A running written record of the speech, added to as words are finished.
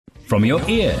From your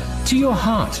ear to your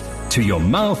heart to your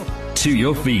mouth to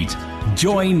your feet.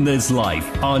 Join this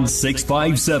life on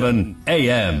 657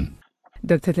 AM.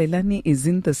 Dr. Tleilani is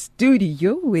in the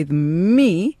studio with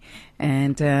me,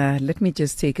 and let me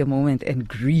just take a moment and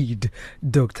greet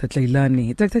Dr.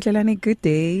 Tleilani. Dr. Tleilani, good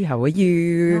day. How are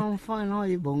you? No, I'm fine. How are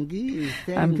you, Bongi?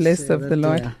 Thanks, I'm blessed of the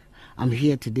Lord. I'm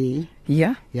here today.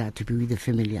 Yeah? Yeah, to be with the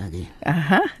family again.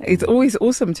 It's always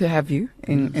awesome to have you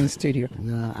in studio.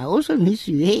 Yeah, I also miss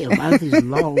you. Hey, your mouth is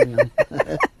long.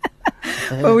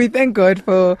 Well, we thank God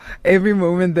for every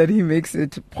moment that He makes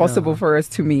it possible for us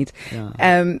to meet.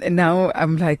 Yeah. Now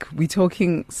I'm like, we're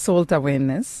talking salt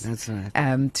awareness. That's right.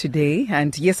 Today.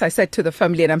 And yes, I said to the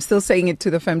family, and I'm still saying it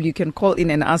to the family, you can call in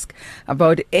and ask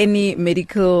about any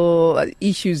medical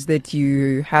issues that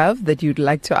you have that you'd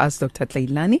like to ask Dr.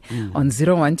 Tleilani on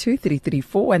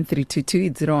 012-334-1322.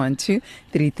 It's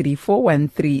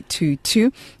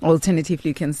 012-334-1322. Alternatively,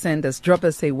 you can drop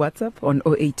us a WhatsApp on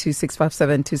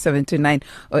 082-657-2729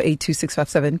 or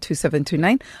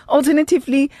 082-657-2729.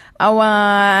 Alternatively,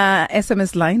 our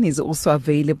SMS line is also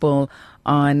available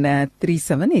on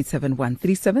 37871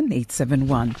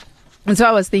 37871. And so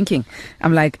I was thinking,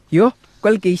 I'm like,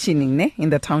 qualificationing in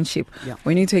the township,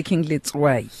 when you're taking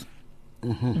Letswai,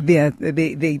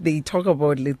 they talk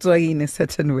about Letswai in a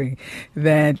certain way,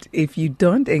 that if you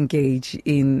don't engage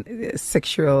in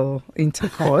sexual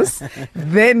intercourse,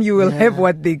 then you will have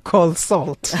what they call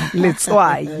salt,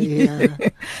 Letswai.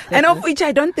 And of which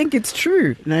I don't think it's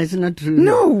true. No, it's not true.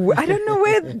 No, I don't know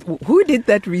who did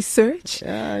that research.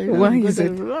 Why is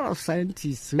it? A lot of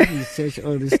scientists who research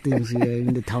all these things here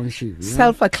in the township.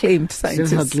 Self-acclaimed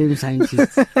scientists. Self-acclaimed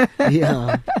scientists.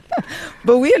 Yeah.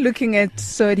 But we are looking at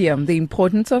sodium, the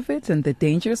importance of it and the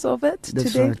dangers of it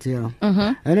That's today. right, yeah.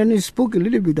 And then he spoke a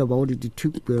little bit about it. He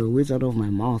took words out of my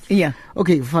mouth. Yeah.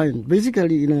 Okay, fine.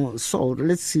 Basically, salt.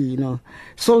 Let's see,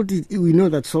 salt. We know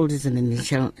that salt is an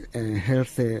essential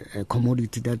health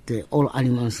commodity that all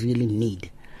animals really need.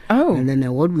 Oh. And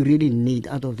then what we really need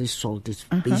out of this salt is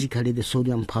basically the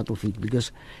sodium part of it,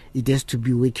 because it has to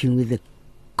be working with the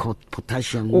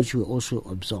potassium, which we also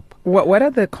absorb. What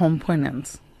are the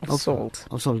components of salt?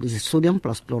 Of salt is sodium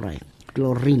plus chloride.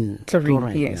 Chlorine,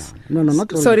 yes. Yeah. No,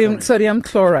 not sodium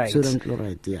chloride. Sodium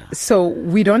chloride, yeah. So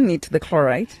we don't need the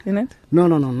chloride in it? No,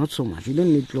 not so much. You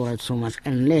don't need chloride so much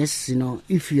unless,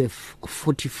 if you have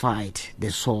fortified the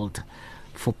salt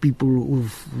for people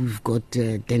who've got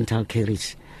dental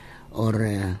caries,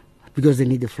 or because they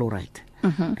need the fluoride,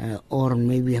 or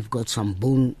maybe have got some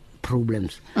bone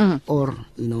problems, or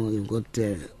you've got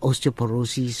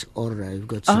osteoporosis, or you've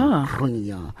got some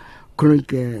chronic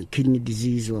kidney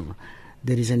disease, or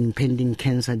there is an impending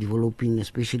cancer developing,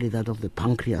 especially that of the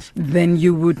pancreas. Then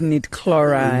you would need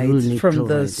chloride from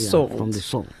the salt. From the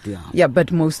salt, yeah. Yeah,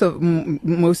 but most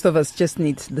of us just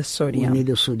need the sodium. We need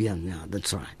the sodium, yeah,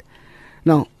 that's right.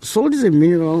 Now, salt is a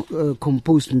mineral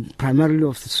composed primarily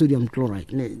of the sodium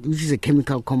chloride, which is a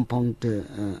chemical compound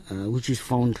which is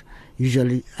found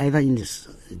usually either in this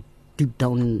deep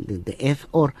down in the earth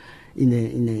or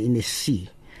in the sea.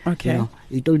 Okay.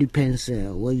 It all depends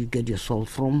where you get your salt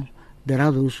from. There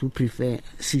are those who prefer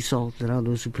sea salt. There are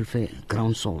those who prefer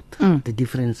ground salt. The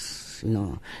difference,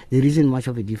 there isn't much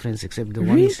of a difference except the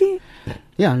one is...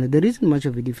 Yeah, there isn't much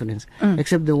of a difference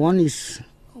except the one is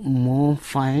more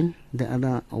fine, the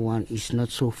other one is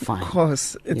not so fine.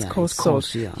 It's coarse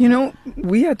salt. Yeah.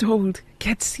 We are told,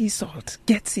 get sea salt.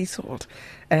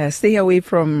 Stay away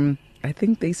from, I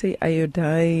think they say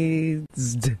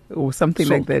iodized or something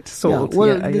like that. Salt. Yeah.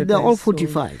 Well, they're all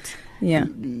fortified. Salt. Yeah.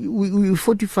 We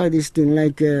fortify this thing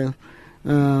like during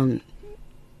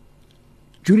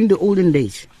the olden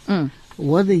days.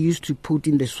 What they used to put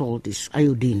in the salt is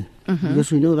iodine,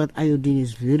 because we know that iodine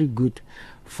is very good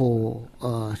for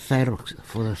thyroid.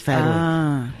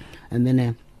 And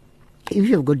then if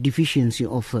you have got deficiency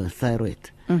of thyroid,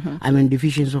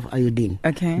 deficiency of iodine,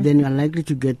 then you are likely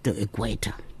to get a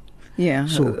goiter. Yeah,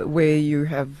 so where you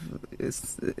have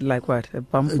like what, a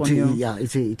bump on your... Yeah,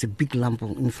 it's a big lump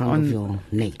in front of your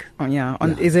neck.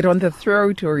 Is it on the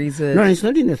throat or is it... No, it's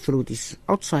not in the throat. It's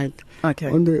outside. Okay.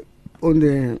 On the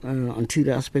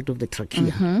anterior aspect of the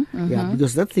trachea. Yeah,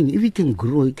 because that thing, if it can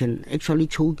grow, it can actually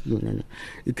choke you, and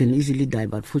you can easily die.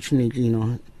 But fortunately,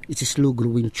 it's a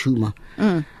slow-growing tumor.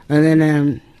 And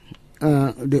then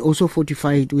they also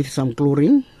fortify it with some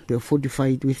chlorine. They fortify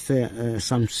it with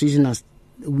some seasonals,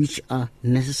 which are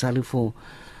necessary for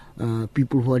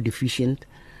people who are deficient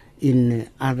in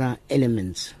other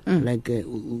elements. Like,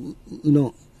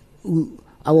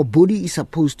 our body is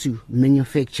supposed to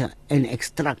manufacture and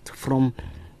extract from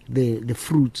the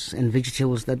fruits and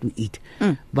vegetables that we eat.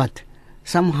 But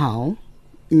somehow,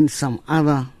 in some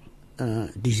other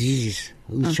diseases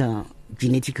which are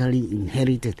genetically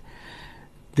inherited,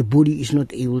 the body is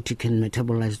not able to can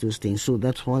metabolize those things. So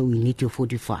that's why we need to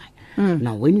fortify.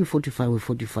 Now, when you fortify, we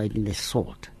fortify it in the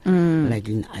salt, like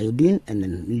in iodine and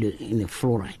then in the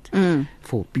fluoride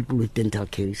for people with dental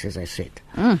caries, as I said.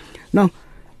 Now,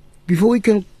 before we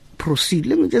can proceed,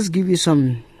 let me just give you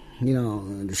some,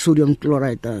 the sodium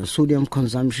chloride, sodium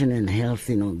consumption and health,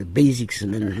 the basics,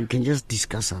 and then we can just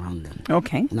discuss around them.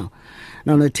 Okay. Now,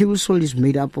 the table salt is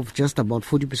made up of just about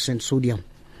 40% sodium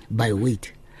by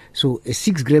weight. So a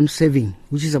 6 gram serving,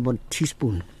 which is about a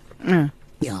teaspoon,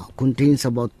 contains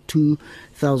about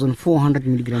 2,400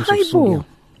 milligrams of sodium.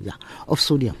 Yeah, of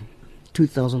sodium,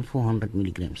 2,400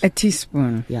 milligrams. A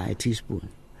teaspoon. Yeah, a teaspoon.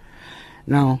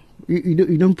 Now,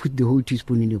 you don't put the whole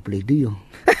teaspoon in your plate, do you?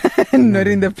 Not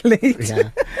in the plate.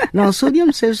 Yeah. Now,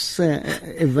 sodium serves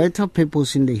a vital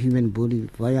purpose in the human body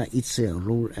via its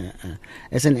role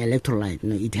as an electrolyte.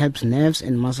 It helps nerves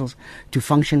and muscles to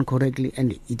function correctly,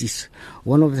 and it is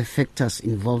one of the factors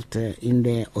involved in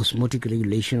the osmotic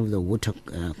regulation of the water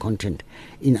content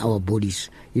in our bodies,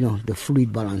 the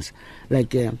fluid balance.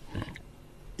 Like,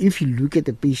 if you look at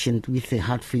a patient with a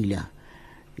heart failure,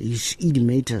 his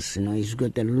edematous, he's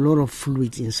got a lot of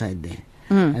fluids inside there.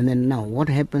 And then now what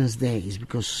happens there is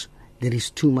because there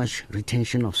is too much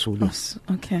retention of sodium. Yes.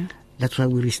 Okay. That's why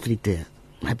we restrict the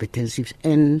hypertensives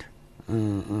and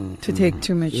to take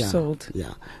too much salt.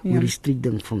 Yeah, we restrict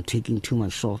them from taking too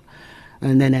much salt.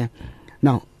 And then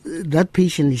now that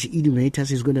patient is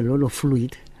edematous, he's got a lot of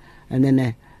fluid, and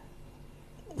then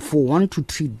for one to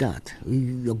treat that,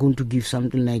 you're going to give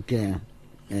something like a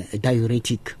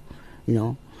diuretic,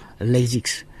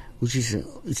 Lasix, which is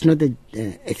it's not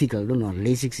ethical. No,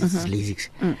 Lasix is Lasix,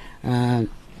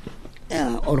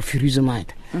 or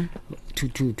furosemide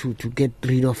to get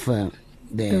rid of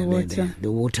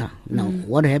the water. Now,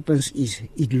 what happens is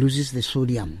it loses the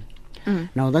sodium.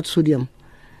 Now, that sodium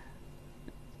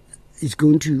is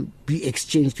going to be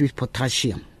exchanged with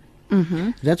potassium.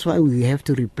 That's why we have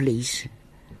to replace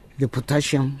the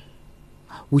potassium,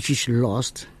 which is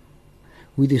lost,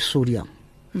 with the sodium.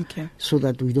 Okay. So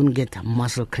that we don't get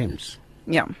muscle cramps.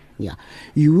 Yeah. Yeah.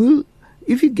 You will,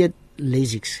 if you get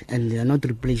Lasix and they are not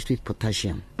replaced with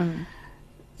potassium,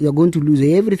 you are going to lose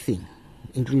everything,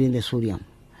 including the sodium.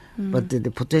 But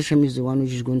the potassium is the one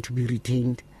which is going to be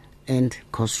retained and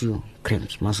cause you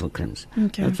cramps, muscle cramps.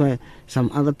 Okay. That's why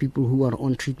some other people who are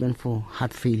on treatment for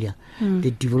heart failure,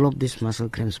 they develop these muscle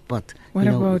cramps. But what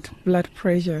about blood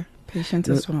pressure patients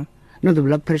as well? No, the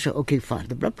blood pressure, okay, fine.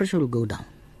 The blood pressure will go down.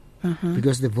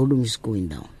 Because the volume is going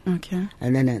down. Okay.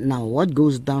 And then now what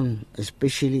goes down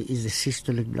especially is the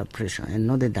systolic blood pressure and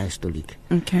not the diastolic.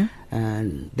 Okay.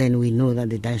 And then we know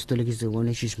that the diastolic is the one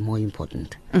which is more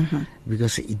important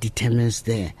because it determines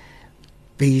the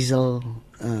basal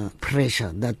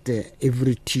pressure that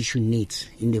every tissue needs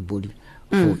in the body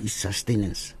for its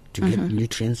sustenance to get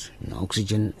nutrients,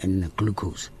 oxygen and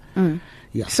glucose.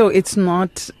 Yeah. So it's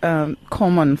not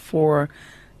common for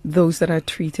those that are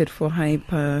treated for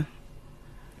hypertension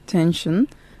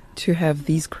to have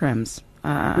these cramps.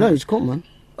 No, it's common.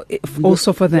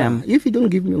 Also for them. Yeah, if you don't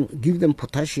give them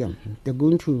potassium, they're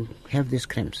going to have these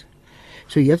cramps.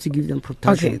 So you have to give them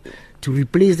potassium to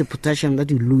replace the potassium that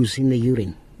you lose in the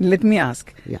urine. Let me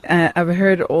ask. Yeah. I've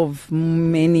heard of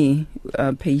many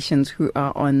patients who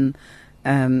are on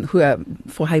who are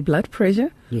for high blood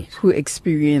pressure, who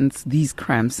experience these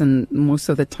cramps, and most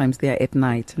of the times they are at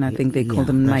night, and I think they call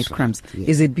them night cramps. Yeah.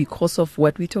 Is it because of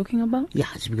what we're talking about? Yeah,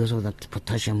 it's because of that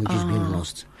potassium which is being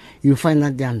lost. You find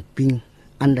that they are being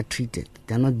undertreated.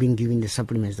 They are not being given the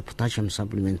supplements, the potassium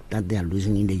supplement that they are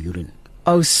losing in the urine.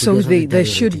 Oh, so there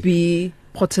should be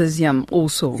potassium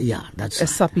also. Yeah, that's a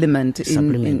supplement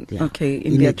in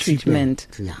their treatment.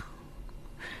 Yeah.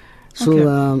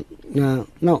 So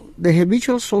now the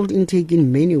habitual salt intake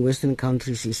in many Western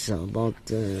countries is about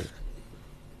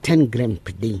 10 grams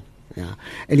per day. Yeah,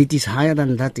 and it is higher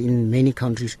than that in many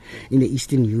countries in the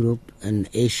Eastern Europe and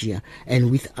Asia, and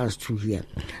with us too here.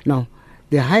 Now,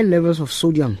 the high levels of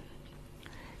sodium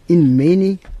in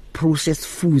many processed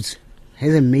foods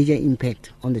has a major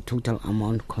impact on the total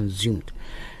amount consumed.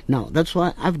 Now, that's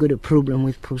why I've got a problem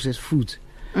with processed foods.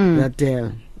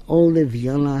 That all the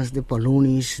Viennas, the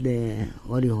Polonies,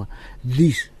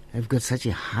 these have got such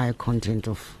a high content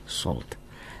of salt.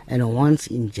 And once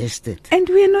ingested... And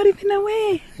we are not even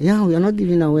aware. Yeah, we are not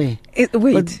even aware.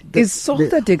 Is salt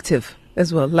addictive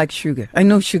as well, like sugar? I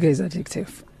know sugar is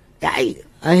addictive. I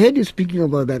heard you speaking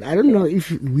about that. I don't know if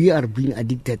we are being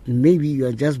addicted. Maybe you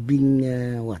are just being,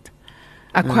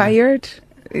 acquired?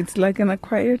 It's like an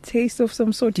acquired taste of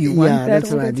some sort. You want that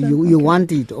that's all right. the time? You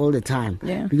want it all the time.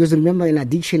 Yeah. Because remember, an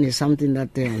addiction is something that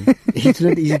it's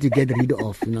not easy to get rid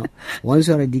of. Once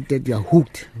you're addicted, you're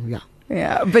hooked. Yeah.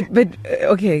 Yeah, but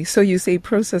okay. So you say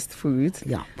processed foods.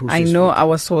 Yeah. I know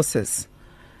our sources.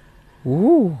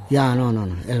 Ooh. Yeah, no.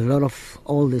 A lot of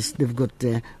all this, they've got.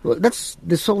 That's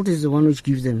the salt is the one which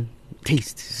gives them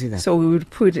taste. See that? So we would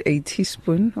put a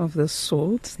teaspoon of the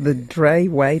salt, the dry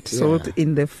white salt,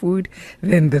 in the food,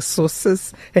 then the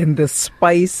sauces and the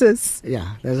spices.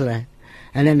 Yeah, that's right.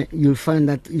 And then you'll find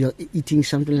that you're eating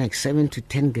something like 7 to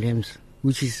 10 grams,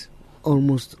 which is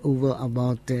almost over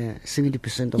about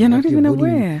 70% of You're what not even your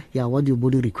body, aware. Yeah, what your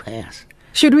body requires.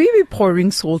 Should we be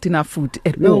pouring salt in our food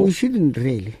at No, all? we shouldn't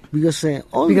really, because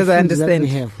all Because the I foods that understand, we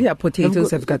have, yeah,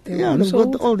 potatoes have got their own they've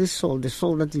salt. got all this salt, the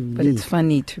salt that you But need. it's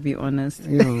funny, to be honest.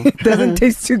 Yeah. It doesn't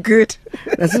taste too good.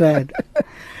 That's right.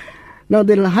 Now,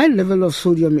 the high level of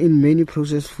sodium in many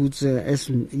processed foods, as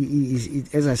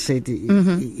I said,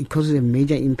 it causes a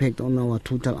major impact on our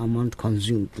total amount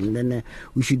consumed. And then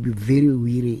we should be very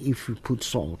wary if we put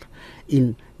salt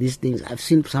in these things. I've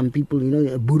seen some people,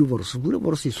 boerewors.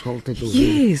 Boerewors is salted already.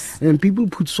 Yes. And people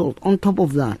put salt on top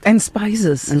of that. And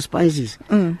spices. And spices.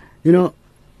 And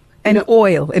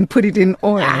oil. And put it in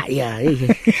oil. Yeah.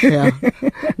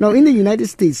 Now, in the United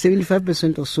States,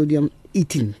 75% of sodium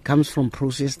eating comes from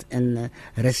processed and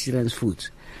restaurant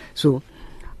foods. So,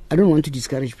 I don't want to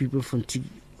discourage people from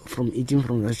eating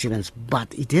from restaurants,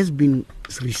 but it has been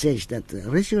researched that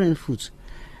restaurant foods,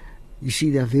 you see,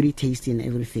 they're very tasty and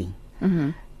everything.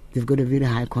 Mm-hmm. They've got a very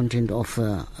high content of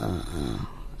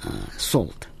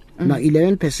salt. Now,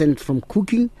 11% from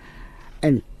cooking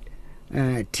and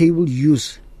table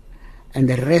use, and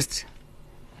the rest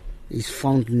is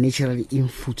found naturally in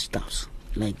foodstuffs.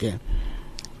 Like,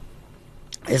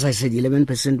 as I said,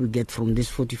 11% we get from this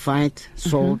fortified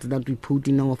salt that we put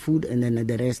in our food, and then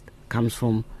the rest comes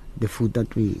from the food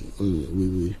that we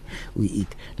eat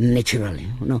naturally.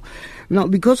 Now,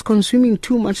 because consuming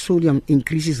too much sodium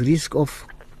increases risk of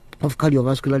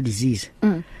cardiovascular disease,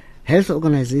 health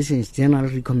organizations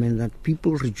generally recommend that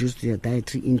people reduce their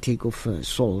dietary intake of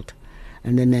salt,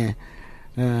 and then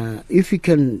if you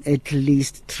can at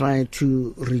least try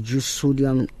to reduce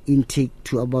sodium intake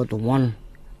to about 1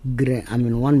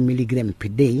 milligram per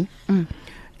day,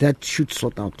 that should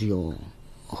sort out your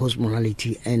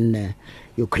osmolality and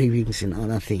your cravings and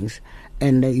other things,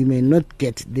 and you may not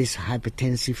get these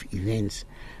hypertensive events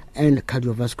and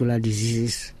cardiovascular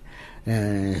diseases,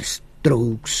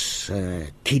 strokes,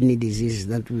 kidney disease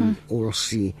that we all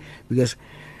see, because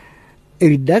a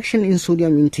reduction in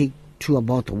sodium intake to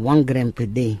about 1 gram per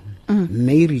day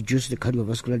may reduce the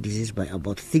cardiovascular disease by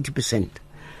about 30%.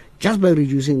 Just by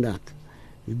reducing that,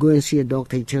 you go and see a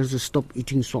doctor, he tells you stop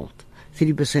eating salt.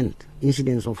 30%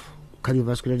 incidence of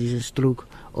cardiovascular disease, stroke,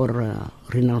 or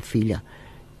renal failure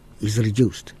is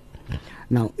reduced.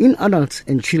 Now, in adults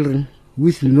and children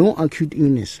with no acute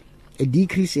illness, a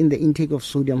decrease in the intake of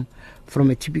sodium from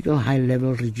a typical high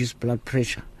level reduces blood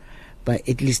pressure by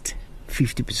at least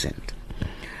 50%.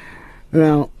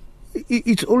 Now,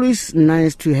 it's always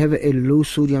nice to have a low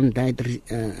sodium diet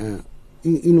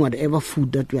in whatever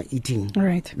food that we are eating.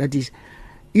 Right. That is,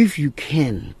 if you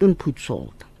can, don't put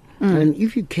salt. And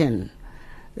if you can,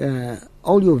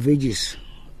 all your veggies,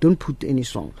 don't put any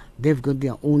salt. They've got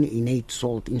their own innate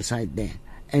salt inside there,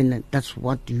 and that's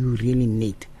what you really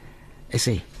need. I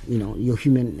say, your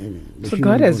human. So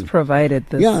God has provided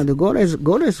this. Yeah, God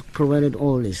has provided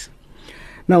all this.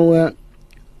 Now,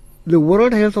 the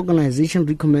World Health Organization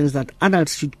recommends that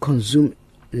adults should consume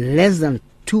less than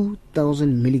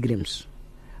 2,000 milligrams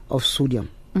of sodium.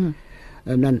 And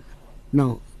then,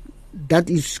 now, that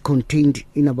is contained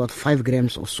in about 5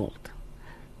 grams of salt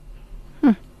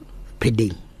per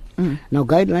day. Now,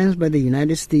 guidelines by the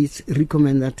United States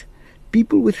recommend that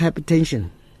people with hypertension,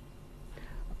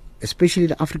 especially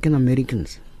the African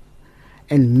Americans,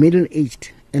 and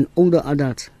middle-aged and older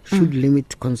adults should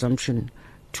limit consumption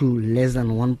to less than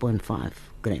 1.5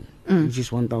 gram, which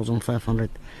is 1,500.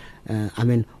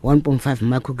 1.5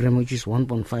 microgram, which is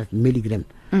 1.5 milligram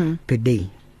per day,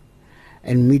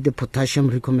 and meet the potassium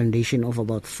recommendation of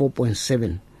about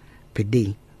 4.7 per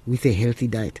day with a healthy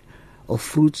diet of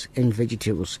fruits and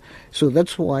vegetables. So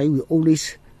that's why we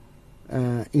always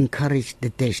encourage the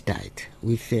DASH diet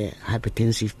with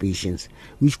hypertensive patients,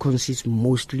 which consists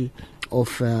mostly of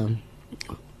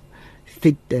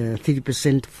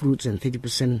 30% fruits and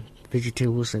 30%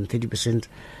 vegetables and 30%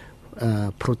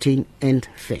 protein and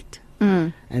fat,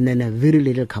 and then a very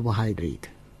little carbohydrate,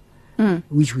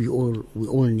 which we all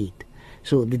need.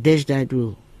 So the DASH diet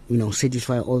will,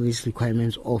 satisfy all these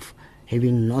requirements of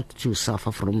having not to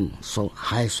suffer from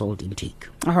high salt intake.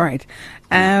 All right.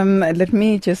 Let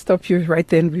me just stop you right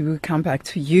there and we will come back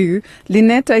to you.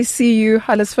 Lynette, I see you.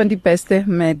 Alles van die beste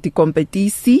met die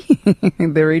competitie,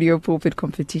 the radio pulpit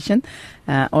competition.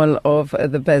 All of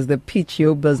the best, the Pitch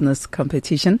Your Business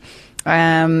competition.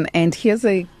 And here's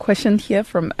a question here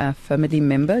from a family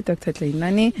member, Dr.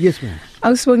 Tlailane. Yes, ma'am.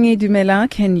 Auswangi Dumela,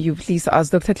 can you please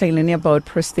ask Dr. Tlailane about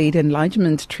prostate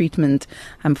enlargement treatment?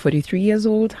 I'm 43 years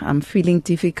old. I'm feeling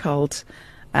difficult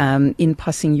in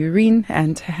passing urine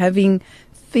and having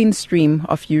thin stream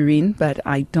of urine, but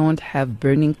I don't have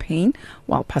burning pain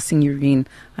while passing urine.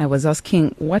 I was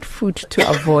asking what food to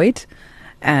avoid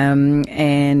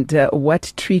and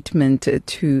what treatment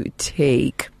to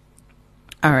take.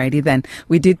 Alrighty then.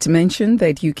 We did mention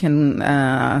that you can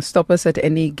stop us at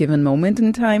any given moment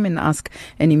in time and ask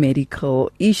any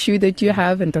medical issue that you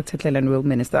have, and Dr. Tlailane will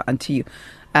minister unto you.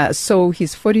 So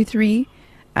he's 43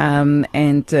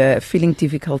 and feeling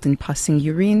difficult in passing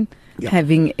urine,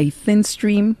 having a thin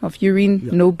stream of urine,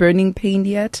 no burning pain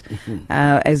yet,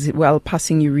 as well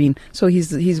passing urine. So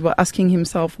he's asking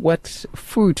himself what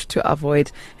food to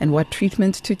avoid and what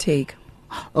treatment to take.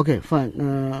 Okay,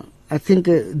 fine. I think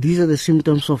these are the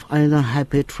symptoms of either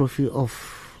hypertrophy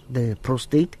of the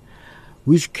prostate,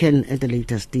 which can at a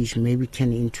later stage maybe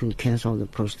turn into cancer of the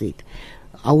prostate.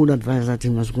 I would advise that he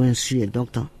must go and see a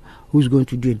doctor who's going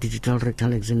to do a digital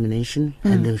rectal examination,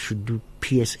 and they should do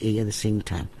PSA at the same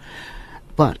time.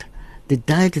 But the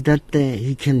diet that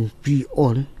he can be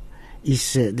on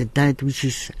is the diet which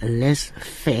is less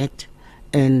fat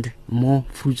and more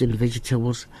fruits and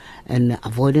vegetables, and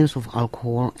avoidance of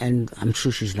alcohol, and I'm sure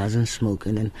she doesn't smoke,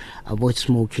 and then avoid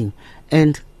smoking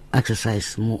and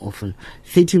exercise more often.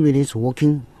 30 minutes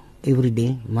walking every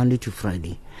day, Monday to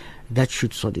Friday. That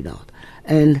should sort it out.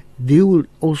 And they will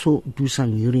also do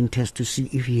some urine test to see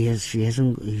if he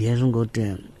hasn't got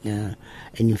an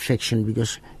infection,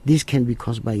 because this can be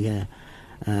caused by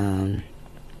an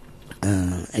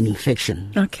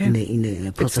infection in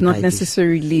the prostatitis. It's not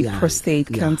necessarily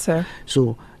prostate cancer.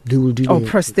 So they will do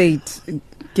prostate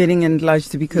getting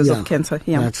enlarged because of cancer.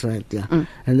 Yeah, that's right. Yeah,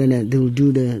 and then they will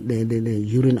do the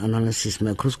urine analysis,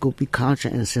 microscopic culture,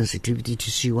 and sensitivity to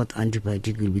see what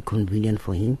antibiotic will be convenient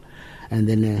for him, and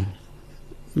then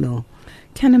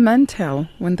Can a man tell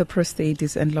when the prostate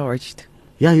is enlarged?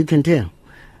 Yeah, you can tell,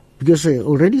 because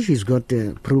already he's got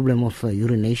a problem of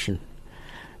urination.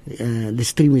 The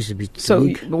stream is a bit big. So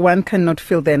one cannot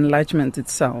feel the enlargement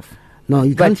itself. No,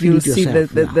 you can't feel it yourself.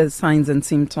 But you'll see the signs and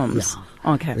symptoms.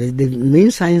 Yeah. Okay. The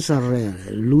main signs are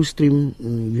low stream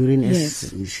urine,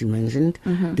 as she mentioned.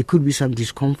 There could be some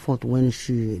discomfort when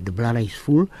the bladder is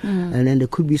full, and then there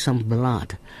could be some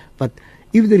blood. But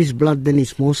if there is blood, then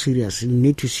it's more serious. You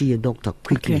need to see a doctor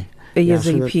quickly. Okay.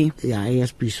 ASAP.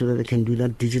 ASAP, so that they can do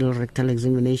that digital rectal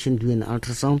examination, do an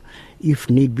ultrasound. If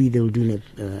need be, they will do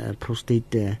prostate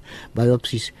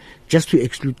biopsies just to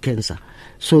exclude cancer.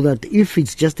 So that if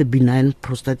it's just a benign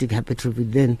prostatic hypertrophy,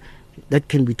 then that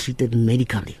can be treated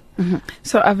medically.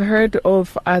 So I've heard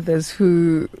of others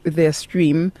who their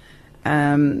stream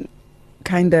kind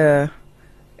of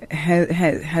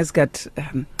has got...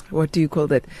 what do you call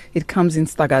that? It comes in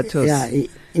staccatos. Yeah,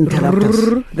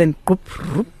 interrupters. Then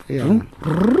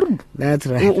that's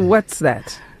right. What's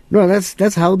that? No,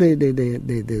 that's how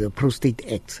the prostate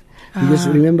acts. Because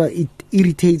remember, it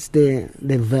irritates the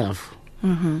valve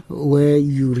where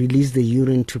you release the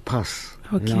urine to pass.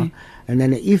 Okay. And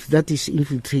then if that is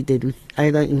infiltrated with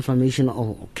either inflammation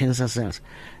or cancer cells,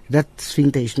 that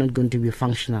sphincter is not going to be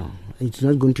functional. It's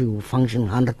not going to function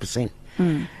 100%.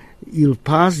 You'll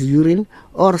pass urine,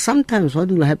 or sometimes what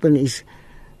will happen is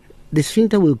the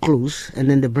sphincter will close and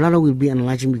then the bladder will be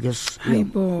enlarging because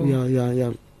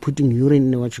you're putting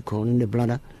urine in what you call in the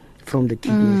bladder from the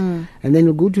kidneys. And then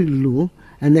you go to the loo,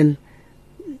 and then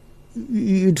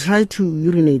you try to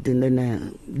urinate, and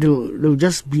then there'll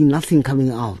just be nothing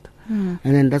coming out. And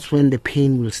then that's when the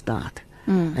pain will start.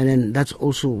 And then that's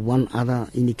also one other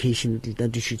indication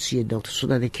that you should see a doctor, so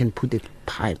that they can put a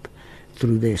pipe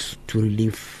through this to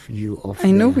relieve you of.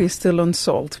 I know we're still on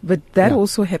salt, but that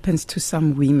also happens to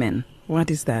some women. What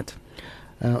is that?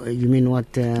 You mean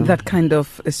what? That kind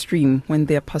of a stream when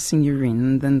they're passing urine,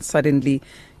 and then suddenly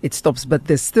it stops, but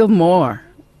there's still more.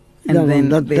 And then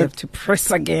they have to press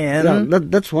again. Yeah,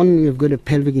 that's one. You've got a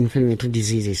pelvic inflammatory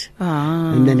diseases.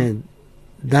 And then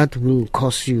that will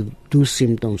cause you those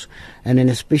symptoms. And then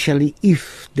especially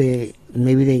if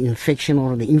maybe the infection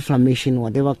or the inflammation,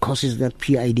 whatever causes that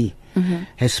PID,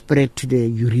 has spread to the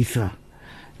urethra.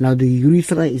 Now the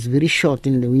urethra is very short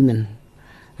in the women,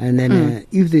 and then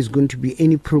if there's going to be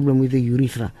any problem with the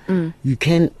urethra, you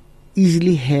can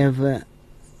easily have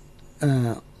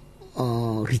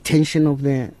retention of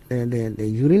the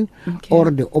urine, Okay.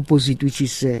 or the opposite, which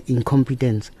is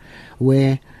incompetence,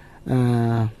 where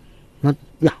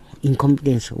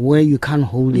incompetence, where you can't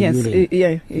hold the Yes,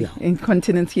 urine.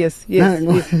 incontinence. Yes, yes.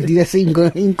 No, yes. did I say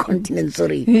incontinence?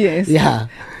 Sorry. Yes. Yeah,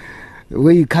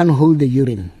 where you can't hold the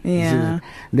urine. Yeah. So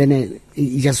then it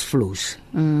just flows.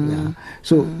 Yeah.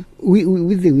 So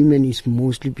with the women, it's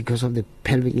mostly because of the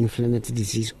pelvic inflammatory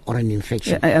disease or an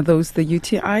infection. Are those the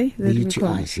UTI? The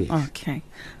UTIs, yes. Okay.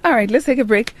 All right, let's take a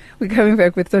break. We're coming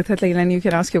back with Dr. Tleilani. You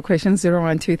can ask your questions.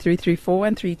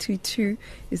 01233413322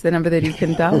 is the number that you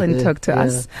can dial and talk to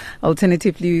us.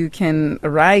 Alternatively, you can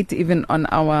write even on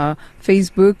our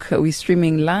Facebook. We're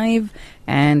streaming live.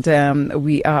 And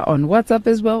we are on WhatsApp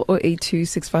as well,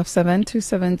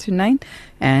 082-657-2729.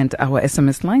 And our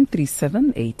SMS line,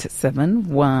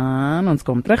 37871. Ons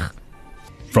kom terug.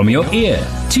 From your ear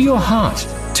to your heart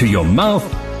to your mouth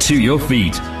to your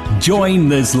feet. Join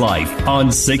this life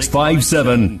on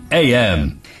 657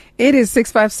 AM. It is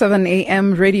 657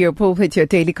 AM Radio Pulpit, your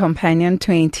daily companion.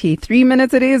 23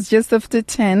 minutes it is, just after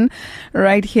 10,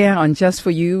 right here on Just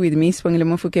For You with me, Swangile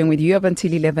Mofokeng, with you up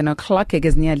until 11 o'clock. Ek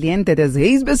is near the end. That is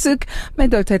his besuk. My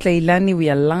Dr. Tleilani.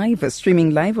 We are live,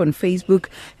 streaming live on Facebook,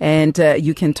 and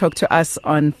you can talk to us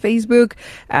on Facebook.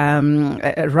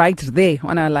 Right there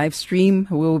on our live stream,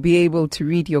 we'll be able to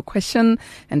read your question,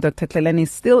 and Dr. Tleilani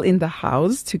is still in the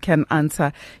house to can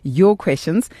answer your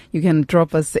questions. You can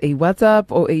drop us a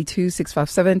WhatsApp or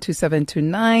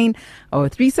 082-657-2729 or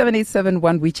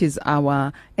 37871, which is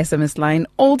our SMS line.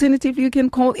 Alternatively, you can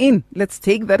call in. Let's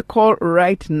take that call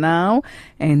right now,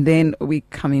 and then we're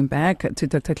coming back to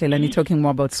Dr. Tleilani talking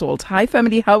more about salt. Hi,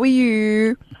 family. How are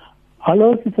you?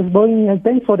 Hello, Sister Bonnie, and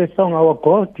thanks for the song. Our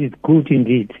God is good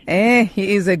indeed.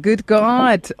 He is a good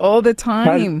God all the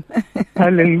time.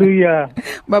 Hallelujah.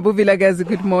 Babu Vilagazi,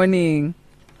 good morning.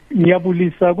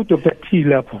 Ngiyabulisa ku Dr. T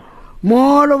lapha.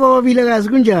 Molo baba Vilakazi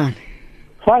kunjani?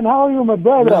 Fine, how are you, my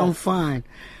brother? I'm fine.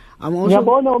 I'm also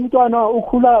Ngiyabona umntwana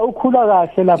ukhula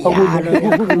kahle lapha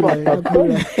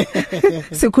kulo.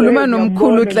 Sikhuluma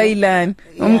nomkhulu uTleilani.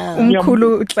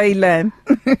 Umkhulu uTleilani.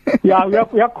 Yeah,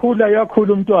 uyakhula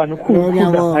umntwana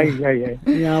ukhula. Hayi.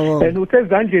 Yabo. And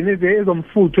usezandleni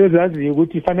ezomfutho ezaziyo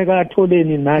ukuthi fanele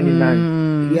atholeni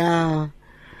nani. Yeah.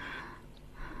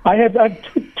 I have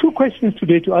two questions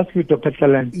today to ask you, Dr.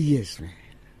 Tleilani. Yes, man.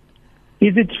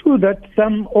 Is it true that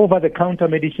some over-the-counter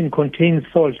medicine contains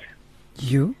salt?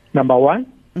 You? Number one.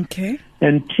 Okay.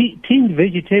 And tinned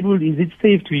vegetable, is it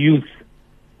safe to use?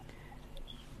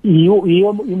 What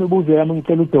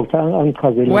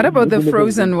about the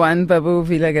frozen one, Babu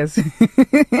Vilagas?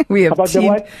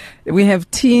 we have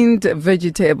tinned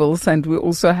vegetables, and we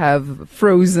also have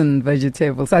frozen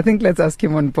vegetables. I think let's ask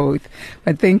him on both.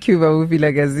 But thank you, Babu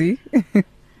Vilagazi.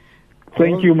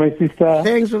 Thank you, my sister.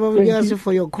 Thanks, Babu Vilagazi,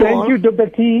 for your call. Thank you, Dr.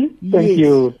 T. Thank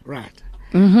you. Right.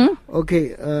 Mm-hmm.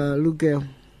 Okay, look, the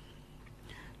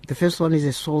first one is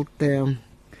a salt.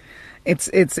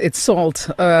 It's salt,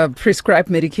 prescribed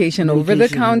medication over the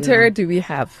counter. Yeah. Do we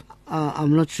have?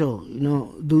 I'm not sure. You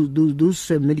know, those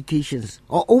medications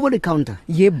or over the counter.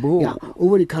 Yeah,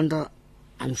 over the counter.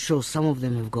 I'm sure some of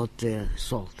them have got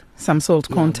salt. Some salt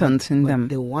content in them.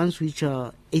 The ones which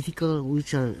are ethical,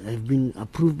 which have been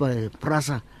approved by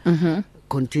PRASA,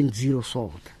 contain zero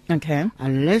salt. Okay.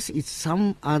 Unless it's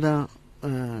some other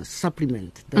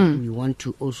supplement that we want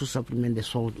to also supplement the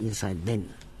salt inside,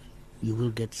 then you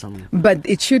will get some. But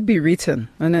it should be written,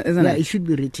 isn't it? Yeah, it should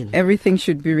be written. Everything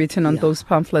should be written on those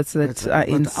pamphlets that are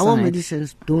inside. Our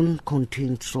medicines don't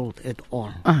contain salt at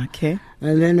all. Okay.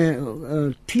 And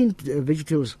then tinned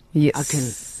vegetables, yes, I can,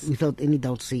 without any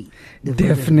doubt, say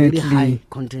definitely very high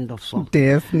content of salt.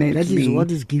 Definitely. That is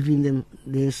what is giving them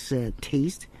this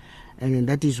taste, and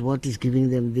that is what is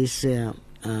giving them this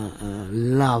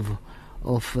love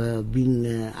of being,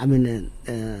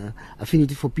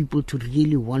 affinity for people to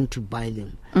really want to buy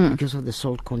them because of the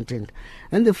salt content.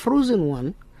 And the frozen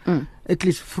one, at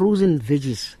least frozen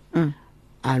veggies,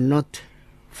 are not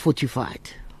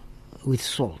fortified with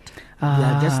salt. They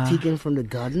are just taken from the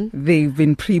garden. They've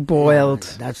been pre-boiled.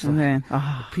 That's right.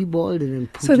 Pre-boiled and then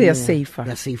put so they are safer.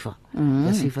 They're safer.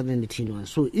 They're safer than the tin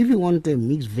ones. So if you want a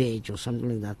mixed veg or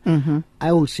something like that,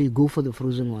 I would say go for the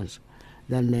frozen ones.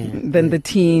 Than the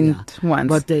tinned ones.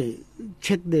 But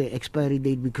check the expiry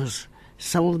date, because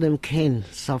some of them can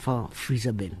suffer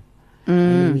freezer burn,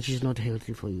 which is not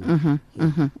healthy for you.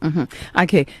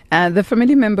 Okay. The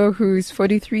family member who is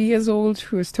 43 years old,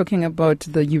 who is talking about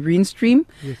the urine stream,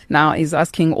 now is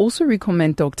asking, also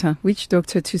recommend which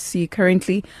doctor to see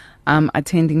currently.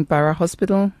 Attending Barra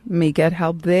Hospital, may get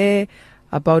help there.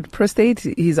 about prostate.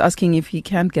 He's asking if he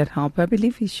can't get help. I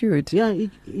believe he should. Yeah,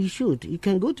 he should. He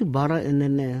can go to Bara and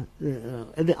then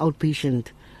at the outpatient.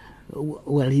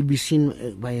 Well, he'll be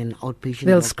seen by an outpatient.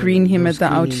 They'll doctor. screen him They'll at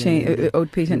the screen him and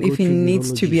outpatient. go If he to a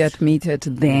needs to be urologist. admitted,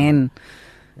 then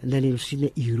And then he'll see the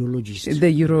urologist.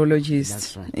 the urologist.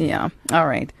 That's right. Yeah. All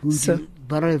right. So.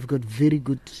 Bara have got very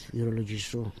good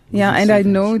urologists. So Yeah, visit and I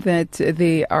them. know that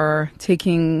they are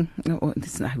taking,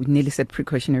 I would nearly said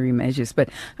precautionary measures, but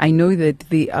I know that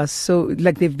they are so,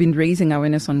 like they've been raising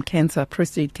awareness on cancer,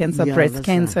 prostate cancer, Yeah, breast that's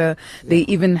cancer. They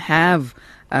even have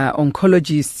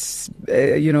oncologists,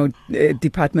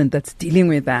 department that's dealing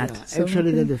with that. Yeah, So-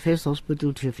 actually, they're the first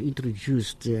hospital to have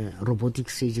introduced robotic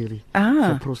surgery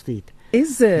Ah. for prostate.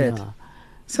 Is it? Yeah.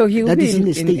 So he will That be is in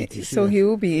the state, you see so that. he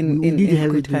will be in We did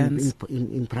have good it hands.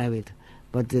 in private,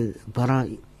 but Bara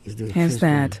is the Has first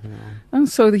that. one. Oh,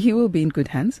 so he will be in good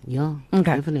hands. Yeah,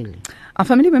 Okay. definitely. A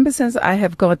family member says, I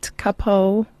have got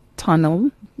carpal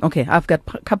tunnel. Okay, I've got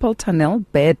carpal tunnel,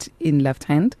 bad in left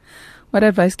hand. What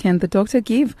advice can the doctor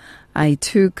give? I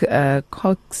took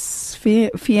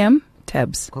Coxfiam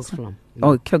tabs. Coxflam.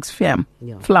 Oh, Coxfiam.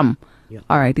 Yeah. Flum. Yeah.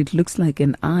 All right, it looks like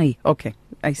an I. Okay,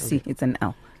 I see. It's an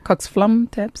L. Coxflum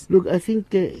tabs. Look, I think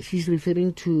she's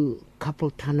referring to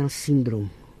carpal tunnel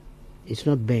syndrome. It's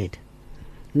not bad.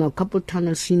 Now, carpal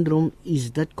tunnel syndrome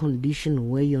is that condition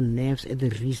where your nerves at the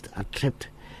wrist are trapped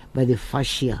by the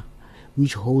fascia,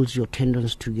 which holds your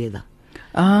tendons together.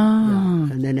 Ah.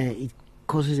 And then it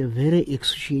causes a very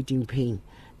excruciating pain.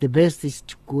 The best is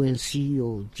to go and see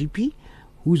your GP,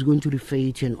 who's going to refer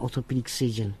you to an orthopedic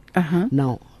surgeon. Uh-huh.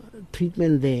 Now,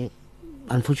 treatment there,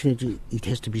 unfortunately, it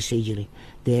has to be surgery.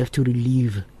 They have to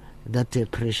relieve that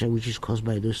pressure which is caused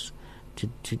by those to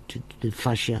the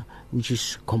fascia, which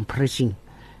is compressing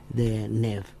the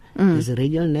nerve. There's a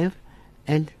radial nerve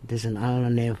and there's an ulnar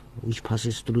nerve which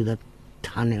passes through that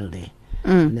tunnel there.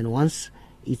 And then once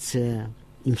it's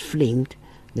inflamed,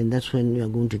 then that's when you are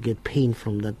going to get pain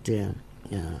from that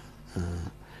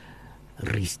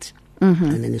wrist.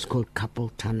 And then it's called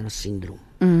carpal tunnel syndrome.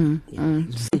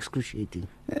 It's excruciating.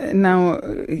 Now,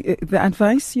 the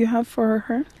advice you have for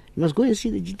her? You must go and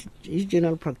see his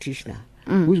general practitioner,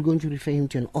 who's going to refer him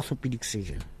to an orthopedic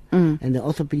surgeon. And the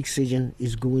orthopedic surgeon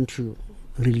is going to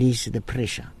release the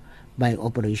pressure by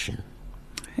operation.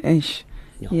 Ish.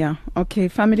 Yeah. Yeah. Okay.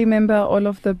 Family member, all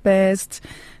of the best,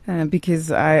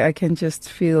 because I can just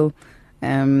feel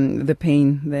the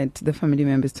pain that the family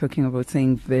member is talking about,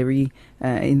 saying very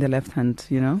in the left hand,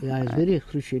 Yeah, it's very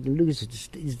excruciating. Look, it's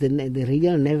the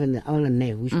radial nerve and the ulnar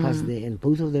nerve which pass there, and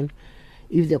both of them,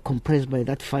 if they're compressed by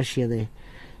that fascia there,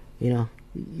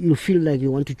 you feel like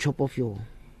you want to chop off your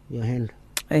hand.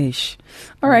 Ish.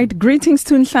 All right. Greetings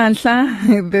to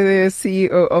Nhlanhla, the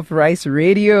CEO of Rice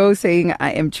Radio, saying,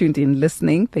 I am tuned in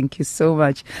listening. Thank you so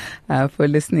much for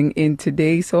listening in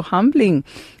today. So humbling.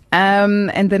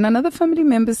 And then another family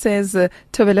member says,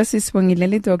 Tobela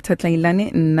siswangilele Dr.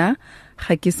 Tlailane nna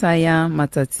ga ke sa ya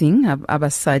matsatsing a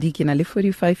basadi ke na le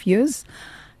 45 years.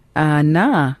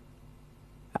 Na.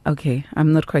 Okay,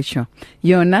 I'm not quite sure.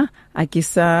 Yona a ke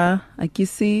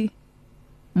se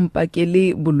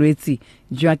mpakele bolwetsi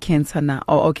jwa cancer na.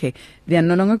 Oh, okay. They are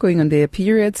no longer going on their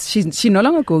periods. She no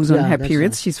longer goes on her that's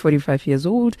periods. right. She's 45 years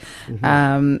old.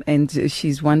 And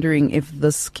she's wondering if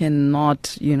this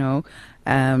cannot,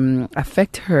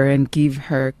 affect her and give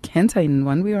her cancer in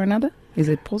one way or another. Is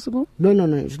it possible? No,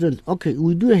 it's not. Okay,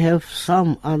 we do have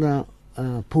some other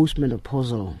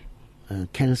postmenopausal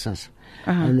cancers.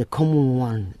 And the common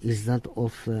one is that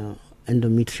of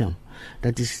endometrium.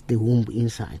 That is the womb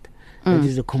inside. That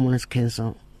is the commonest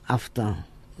cancer after,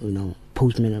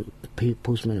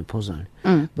 postmenopausal.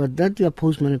 But that your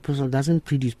postmenopausal doesn't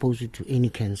predispose you to any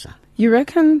cancer. You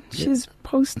reckon she's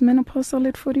postmenopausal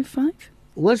at 45?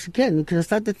 Well, she can. You can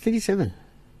start at 37.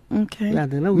 Okay. Yeah,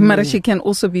 But she can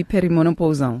also be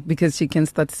perimenopausal because she can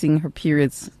start seeing her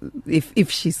periods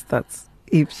if she starts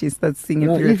seeing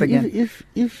her periods again.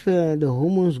 If the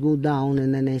hormones go down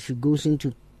and then she goes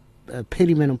into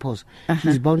perimenopause,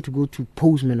 she's bound to go to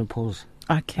postmenopause.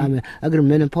 Okay. I mean,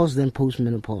 menopause, then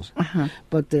postmenopause.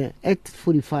 But at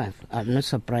 45, I'm not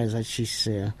surprised that she's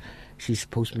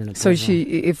postmenopausal. So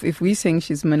if we're saying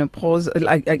she's menopausal,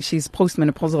 like she's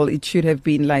postmenopausal, it should have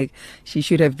been like she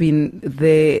should have been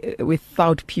there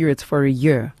without periods for a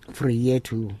year. For a year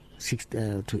to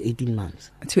 18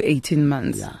 months. To 18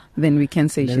 months. Yeah. Then we can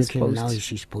say Then she's now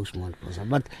she's postmenopausal.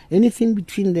 But anything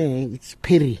between there, it's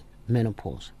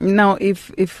perimenopause. Now,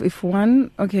 if one,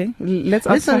 okay, let's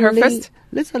answer her first.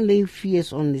 Let's lay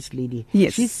fears on this lady.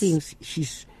 Yes. She thinks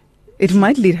she's... It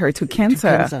might lead her to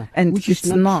cancer, and which it's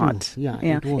is not true. Yeah,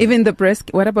 it won't. Even the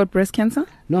breast. What about breast cancer?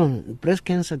 No, breast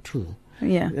cancer too.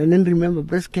 Yeah. And then remember,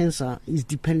 breast cancer is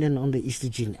dependent on the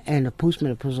estrogen, and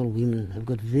postmenopausal women have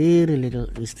got very little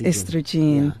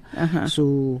estrogen. Uh-huh.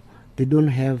 So they don't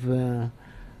have,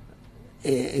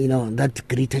 that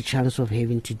greater chance of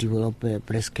having to develop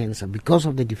breast cancer because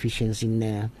of the deficiency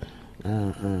in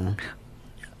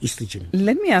estrogen.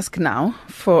 Let me ask now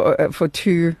for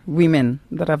two women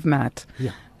that I've met.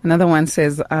 Yeah. Another one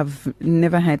says, I've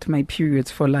never had my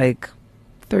periods for like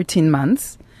 13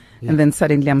 months, and then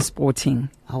suddenly I'm sporting.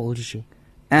 How old is she?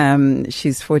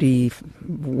 She's 40,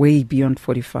 way beyond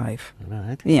 45.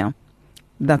 Right. Yeah.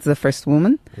 That's the first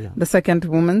woman. Yeah. The second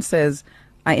woman says,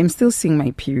 I am still seeing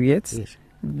my periods. Yes.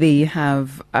 They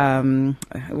have,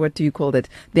 what do you call it?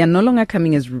 They are no longer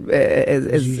coming as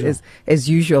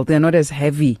usual. They're not as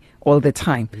heavy all the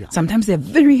time. Yeah. Sometimes they're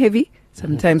very heavy.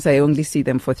 Sometimes I only see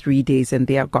them for 3 days and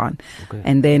they are gone. Okay.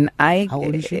 And then How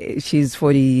old is she? she's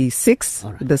 46.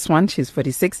 All right. This one, she's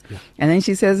 46. Yeah. And then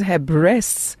she says her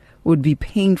breasts would be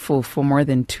painful for more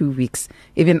than 2 weeks,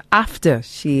 even after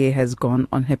she has gone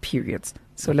on her periods.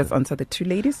 So let's answer the two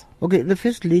ladies. Okay, the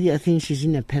first lady, I think she's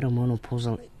in a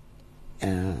perimenopausal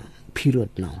period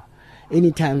now.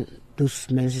 Anytime those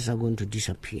menses are going to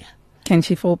disappear. Can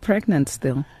she fall pregnant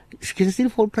still She can still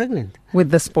fall pregnant. with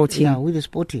the sporting? Yeah, with the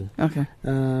sporting. Okay.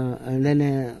 And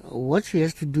then what she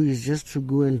has to do is just to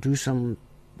go and do some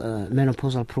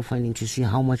menopausal profiling to see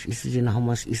how much estrogen, how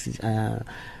much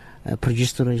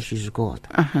progesterone she's got.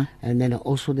 Uh-huh. And then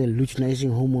also the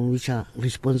luteinizing hormone, which are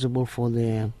responsible for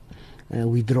the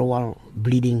withdrawal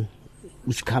bleeding,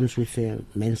 which comes with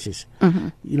menses. Mm-hmm.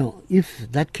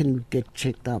 If that can get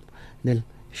checked up, then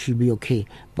she'll be okay.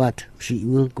 But she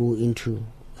will go into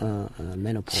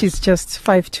menopause. She's just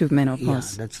 5'2" yeah,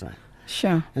 menopause. that's right.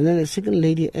 Sure. And then the second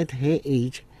lady at her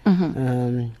age,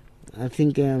 I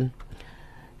think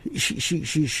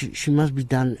she must be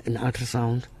done an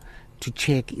ultrasound to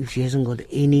check if she hasn't got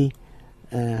any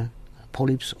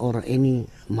polyps or any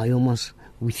myomas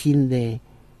within the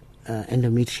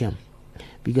endometrium,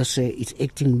 because it's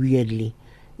acting weirdly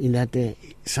in that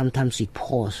sometimes it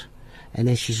pours, and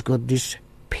then she's got this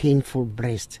painful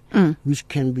breast, which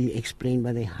can be explained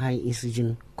by the high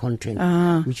estrogen content,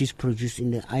 which is produced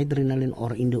in the adrenaline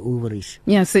or in the ovaries.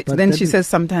 Yeah, so But then that she is- says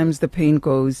sometimes the pain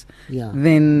goes, Yeah.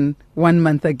 then 1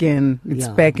 month again, it's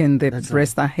Yeah, back and the that's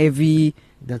breasts are heavy.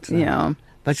 That's right. Yeah.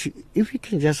 But if you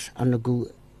can just undergo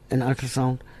an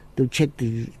ultrasound, they'll check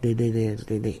the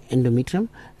endometrium,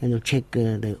 and they'll check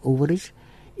the ovaries,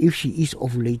 if she is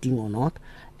ovulating or not,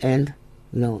 and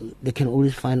they can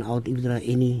always find out if there are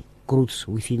any growths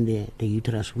within the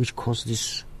uterus which cause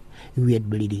this weird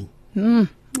bleeding.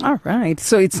 All right.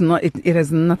 So it's not. It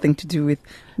has nothing to do with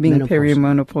being Menopause.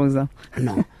 perimenopausal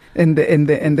No. and the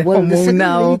Well, the second lady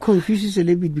hormonal. confuses a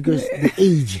little bit because the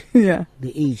age. Yeah.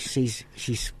 The age says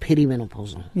she's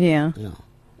perimenopausal. Yeah. Yeah.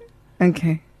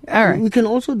 Okay. All right. We can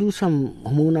also do some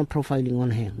hormonal profiling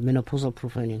on her, menopausal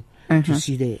profiling, to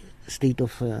see the state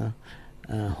of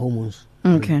hormones.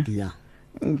 Okay. Yeah.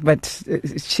 But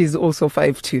she's also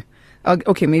 5'2".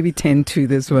 Okay, maybe 10'2"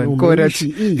 this one. No, Got maybe it. she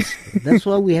is. That's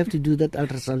why we have to do that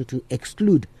ultrasound to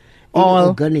exclude any All-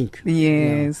 organic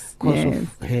Yes, cause yes.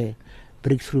 of her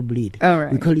breakthrough bleed. All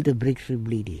right. We call it a breakthrough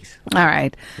bleed. Yes. All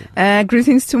right.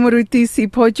 Greetings to Muruti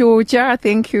Sipo Georgia.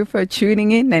 Thank you for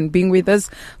tuning in and being with us.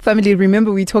 Family,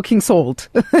 remember we're talking salt.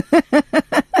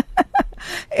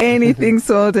 Anything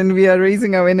salt, and we are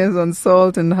raising awareness on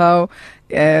salt and how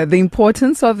the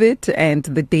importance of it and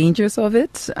the dangers of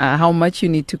it, how much you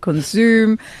need to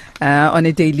consume on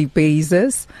a daily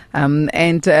basis.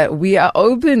 And we are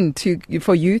open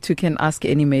for you to can ask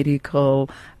any medical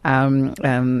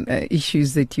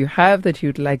issues that you have that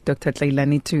you'd like Dr.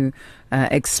 Tlailani to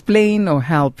explain or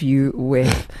help you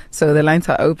with. So the lines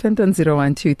are opened on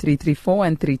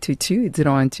 012-334-1322. It's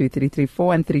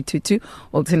 012-334-1322.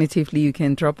 Alternatively, you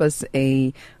can drop us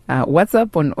a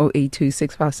WhatsApp on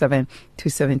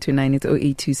 082-657-2729. It's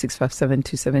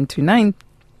 082-657-2729.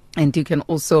 And you can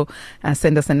also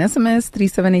send us an SMS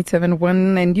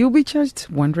 37871 and you'll be charged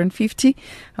 150.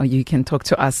 Or you can talk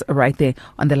to us right there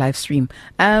on the live stream.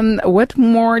 What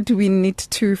more do we need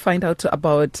to find out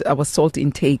about our salt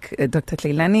intake, Dr.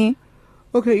 Tlailani?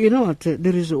 Okay, you know what?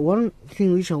 There is one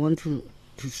thing which I want to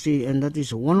say, and that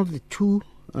is one of the two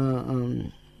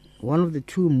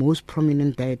most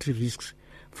prominent dietary risks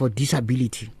for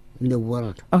disability in the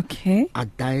world Okay. are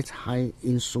diets high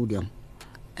in sodium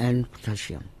and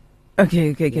potassium.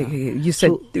 Okay. You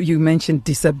said, So- you mentioned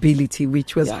disability,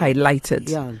 which was Yeah. highlighted.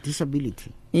 Yeah,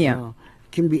 disability. Yeah.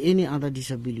 Can be any other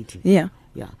disability. Yeah.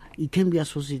 Yeah, it can be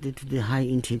associated to the high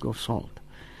intake of salt.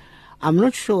 I'm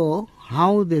not sure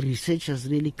how the researchers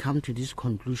really come to this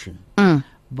conclusion,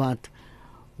 but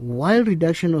while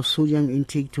reduction of sodium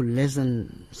intake to less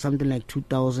than something like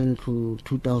 2,000 to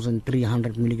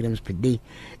 2,300 milligrams per day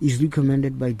is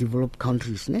recommended by developed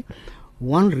countries.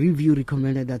 One review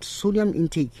recommended that sodium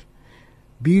intake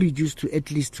be reduced to at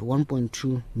least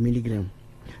 1.2 milligram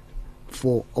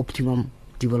for optimum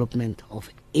development of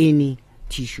any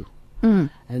tissue. And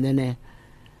then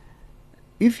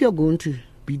if you're going to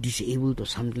be disabled or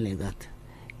something like that,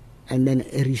 and then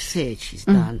a research is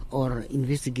done or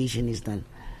investigation is done,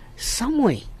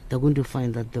 somewhere they're going to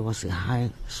find that there was a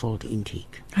high salt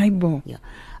intake. Yeah,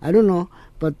 I don't know,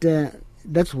 but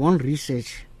that's one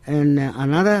research. And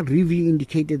another review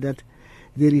indicated that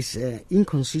there is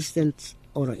inconsistent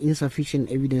or insufficient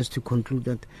evidence to conclude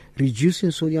that reducing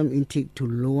sodium intake to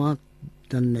lower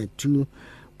than 2.3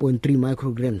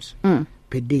 micrograms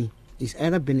per day is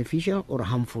either beneficial or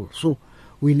harmful. So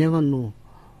we never know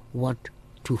what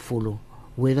to follow,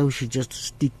 whether we should just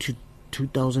stick to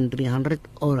 2,300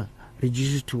 or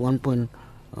reduce it to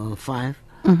 1.5,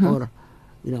 or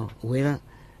whether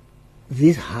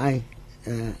this high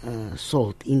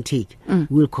salt intake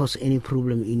will cause any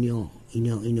problem in your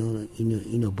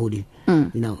body,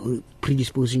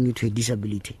 predisposing you to a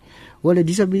disability. Well, a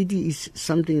disability is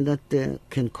something that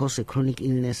can cause a chronic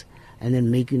illness and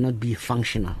then make you not be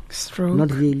functional. Stroke.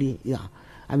 Not really, yeah.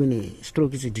 I mean, a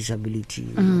stroke is a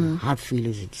disability, heart failure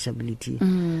is a disability.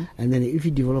 And then if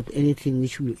you develop anything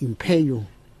which will impair you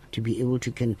to be able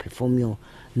to can perform your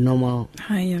normal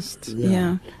highest,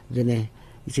 then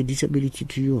it's a disability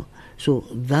to you. So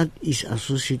that is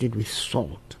associated with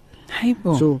salt.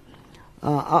 So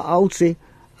I would say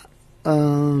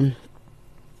to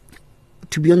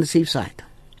be on the safe side,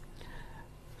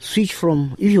 switch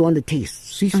from, if you want the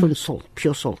taste, switch from salt,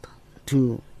 pure salt,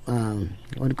 to what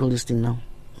do you call this thing now?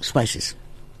 Spices.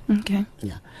 Okay.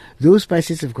 Yeah. Those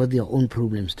spices have got their own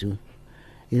problems too.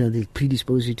 They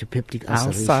predispose you to peptic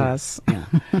ulceration. Yeah.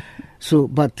 So,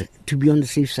 but to be on the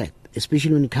safe side,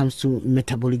 especially when it comes to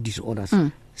metabolic disorders,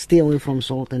 stay away from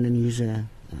salt and then use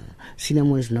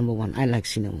cinnamon is number one. I like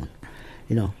cinnamon.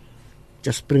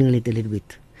 Just sprinkle it a little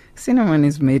bit. Cinnamon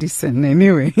is medicine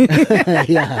anyway.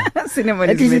 Yeah.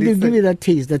 Cinnamon At is least it will medicine. give you that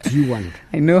taste that you want.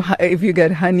 I know if you got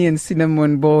honey and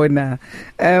cinnamon, bona.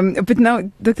 But now,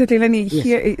 Dr. Tlelane, Yes.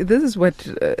 here, this is what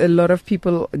a lot of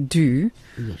people do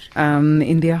Yes.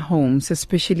 in their homes,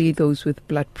 especially those with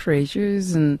blood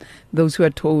pressures and those who are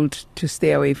told to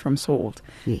stay away from salt.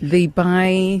 Yes. They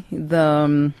buy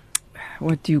the,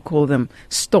 what do you call them?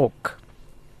 Stock.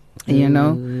 Stock,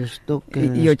 your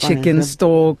Spanish, chicken that-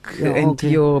 stock Yeah, and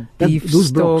okay. your beef those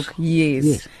stock. blocks. Yes.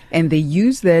 Yes. And they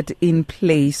use that in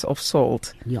place of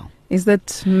salt. Yeah. Is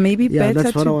that maybe Yeah, better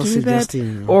that's what I to was do that?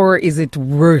 suggesting. Or is it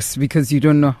worse because you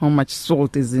don't know how much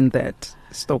salt is in that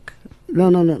stock?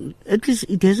 No. At least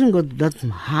it hasn't got that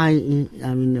high,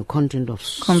 content of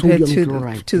Compared sodium to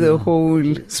chloride. to the whole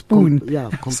spoon.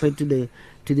 Compared to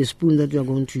the spoon that you are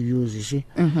going to use, you see.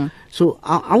 So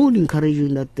I would encourage you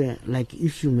that, like,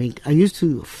 if you make, I used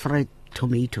to fry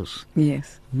tomatoes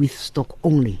Yes. with stock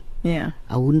only. Yeah.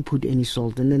 I wouldn't put any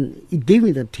salt, and then it gave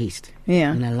me that taste,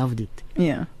 Yeah. and I loved it.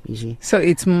 Yeah. You see, So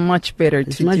it's much better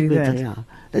it's to much do better. that. Yeah,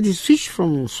 that is switch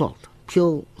from salt,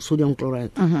 pure sodium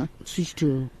chloride, switch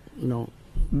to donut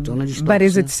But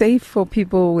is stocks. it safe for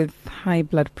people with high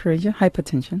blood pressure,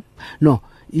 hypertension? No,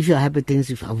 if you're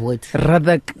hypertensive, avoid.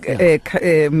 Rather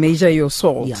measure your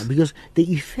salt. Yeah, because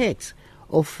the effects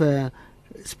of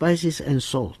spices and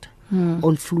salt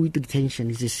on fluid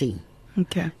retention is the same.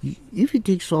 Okay. If you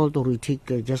take salt or you take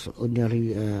just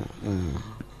ordinary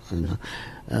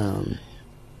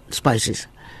spices,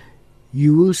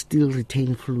 you will still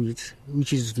retain fluids,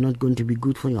 which is not going to be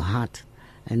good for your heart.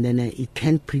 And then it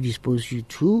can predispose you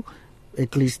to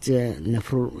at least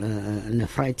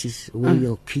nephritis, where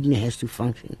your kidney has to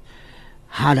function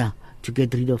harder to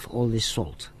get rid of all this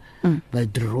salt by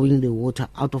drawing the water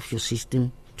out of your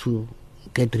system to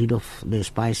get rid of the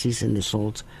spices and the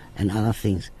salts and other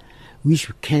things, which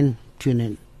can,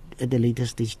 at a later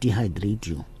stage, dehydrate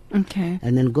you. Okay.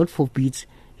 And then, God forbid,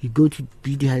 you go to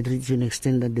be dehydrated to an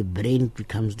extent that the brain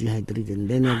becomes dehydrated, and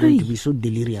then you're going to be so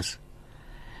delirious.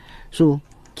 So,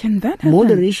 Can that happen?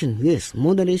 moderation, yes,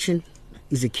 moderation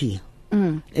is the key.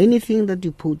 Anything that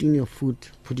you put in your food,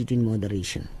 put it in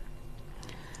moderation.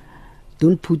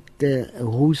 Don't put a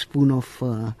whole spoon of...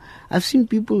 I've seen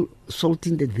people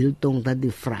salting the biltong that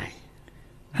they fry.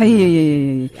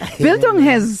 Hey. Biltong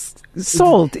has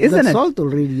salt, isn't it? Salt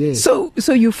already, yes. So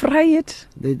you fry it?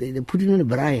 They put it in a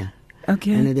braai.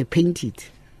 Okay. And then they paint it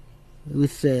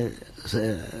with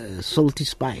salty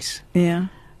spice. Yeah.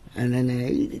 And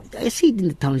then I see it in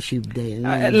the township there.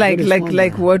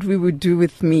 Like what we would do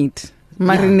with meat.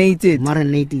 Marinated.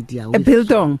 Marinated, yeah. A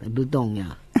biltong. A biltong,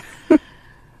 yeah.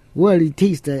 Well, it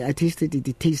tastes. I tasted it.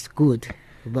 It tastes good,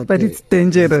 but it's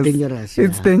dangerous. It's dangerous.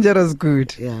 It's dangerous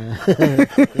good. Yeah,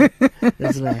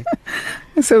 that's right.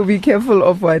 So be careful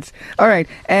of what. All right.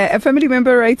 A family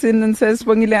member writes in and says,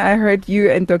 Bongile, I heard you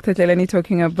and Dr. Tlhaelane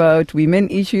talking about women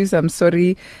issues. I'm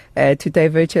sorry to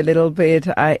diverge a little bit.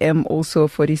 I am also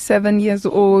 47 years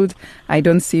old. I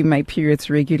don't see my periods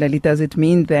regularly. Does it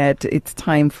mean that it's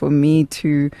time for me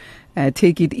to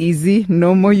take it easy?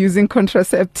 No more using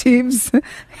contraceptives?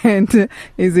 And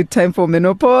is it time for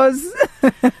menopause?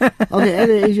 Okay, at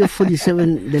the age of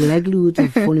 47, the likelihood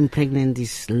of falling pregnant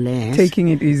is less. Taking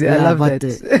it easy. I love that.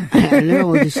 I never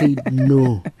want to say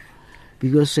no,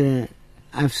 because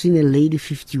I've seen a lady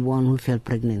 51 who fell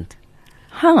pregnant.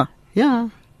 Huh? Yeah.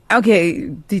 Okay,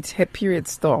 did her period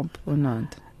stop or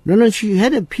not? No, she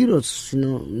had a periods,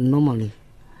 normally.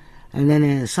 And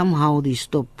then somehow they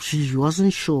stopped. She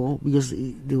wasn't sure because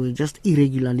they were just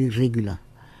irregularly regular.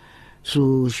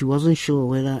 So she wasn't sure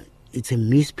whether it's a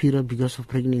missed period because of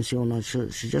pregnancy or not. So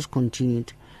she just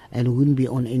continued and wouldn't be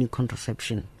on any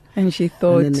contraception. And she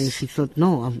thought... And then she thought,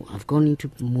 no, I've gone into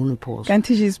menopause. Can't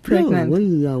she's pregnant?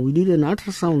 No, we did an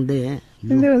ultrasound there.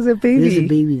 And there was a baby. There's a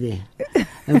baby there.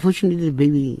 Unfortunately, the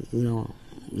baby,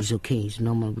 is okay. It's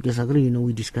normal. Because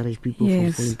we discourage people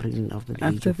from falling pregnant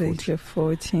after the age of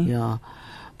 40. Yeah.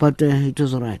 But it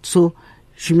was all right. So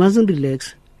she mustn't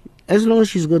relax. As long as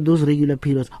she's got those regular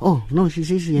periods. Oh, no, she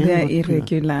says she has They're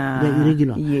irregular. They're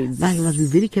irregular. Yes. Now you must be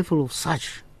very careful of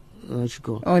such.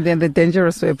 They're the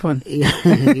dangerous weapon.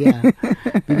 Yeah.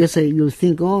 Because you'll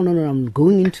think, oh, no, I'm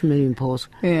going into menopause.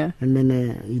 Yeah. And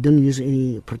then you don't use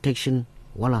any protection.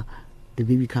 Voila, the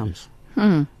baby comes.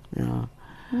 Yeah.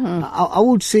 I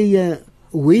would say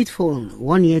wait for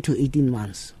 1 year to 18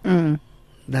 months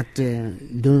that you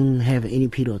don't have any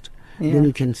period. Yeah. Then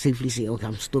you can safely say, okay,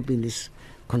 I'm stopping these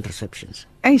contraceptions.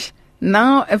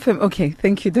 Now, okay,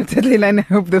 thank you, Dr. Tlhaelane. I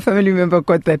hope the family member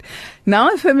got that.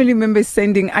 Now a family member is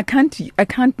sending, I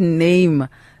can't name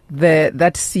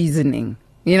that seasoning,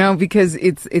 because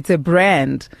it's a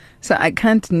brand. So I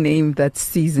can't name that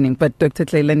seasoning, but Dr.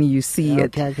 Tlhaelane, you see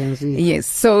it. Okay, I can see it. Yes.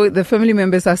 So the family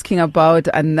member is asking about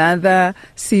another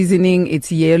seasoning.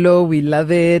 It's yellow. We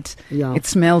love it. Yeah. It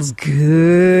smells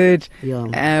good. Yeah.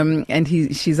 And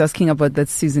she's asking about that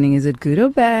seasoning. Is it good or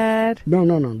bad? No.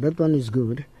 That one is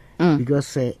good.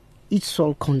 Because its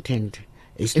salt content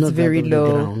is not very low.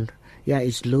 The ground. Yeah,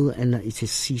 it's low and it's a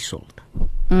sea salt.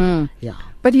 Yeah.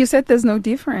 But you said there's no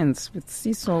difference with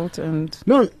sea salt and...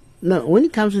 No. When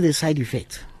it comes to the side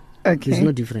effects, there's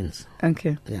no difference.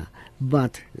 Okay. Yeah.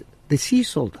 But the sea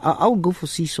salt, I would go for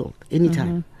sea salt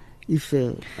anytime if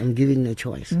I'm given a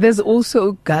choice. There's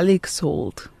also garlic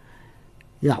salt.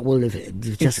 Yeah, well,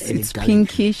 it's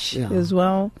pinkish as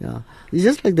well. Yeah, it's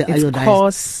just like the iodized.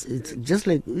 Coarse. It's just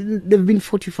like they've been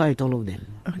fortified, all of them.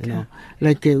 Okay.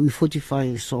 Like we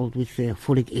fortify salt with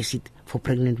folic acid for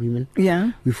pregnant women.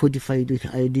 Yeah. We fortify it with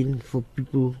iodine for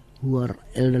people who are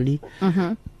elderly,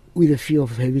 with a fear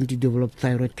of having to develop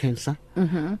thyroid cancer.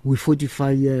 We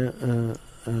fortify the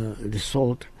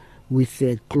salt with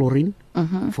chlorine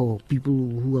for people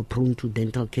who are prone to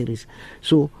dental caries.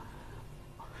 So.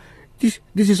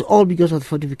 This is all because of the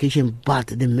fortification, but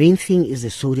the main thing is the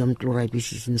sodium chloride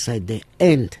which is inside there.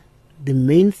 And the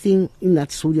main thing in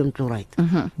that sodium chloride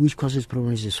which causes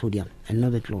problems is the sodium and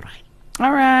not the chloride.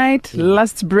 All right,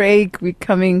 last break. We're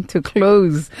coming to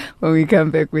close when we come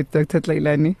back with Dr.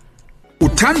 Tlhaelane.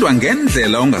 Uthandwa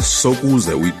ngendlela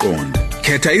ongasokuze uyiqonde.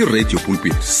 Khetha iRadio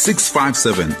Pulpit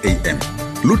 657 AM.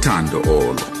 Luthando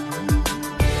Olo.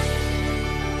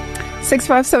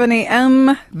 657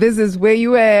 AM, this is where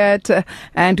you at,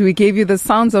 and we gave you the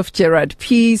sounds of Gerard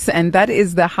Peace, and that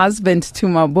is the husband to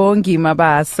Mabongi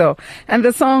Mabaso. And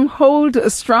the song Hold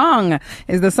Strong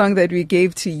is the song that we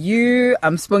gave to you.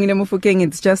 I'm Spongile Mufokeng,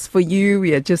 it's just for you.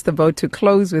 We are just about to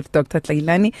close with Dr.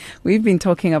 Tlhaelane. We've been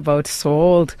talking about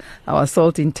salt, our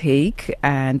salt intake,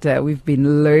 and we've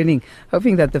been learning,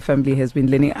 hoping that the family has been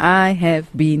learning. I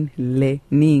have been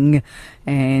learning.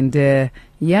 And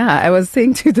I was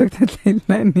saying to Dr.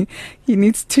 Tlhaelane, he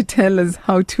needs to tell us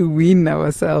how to wean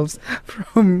ourselves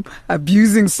from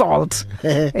abusing salt.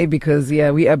 Because,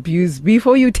 we abuse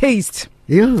before you taste.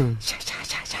 Yeah.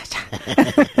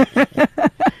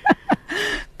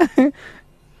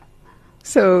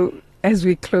 So, as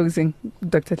we're closing,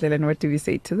 Dr. Tlhaelane, what do we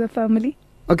say to the family?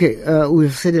 Okay,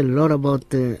 we've said a lot about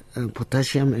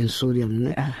potassium and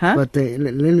sodium, but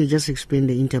let me just explain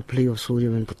the interplay of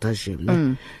sodium and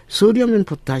potassium. Sodium and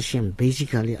potassium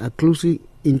basically are closely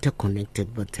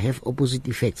interconnected but have opposite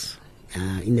effects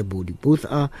in the body. Both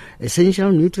are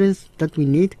essential nutrients that we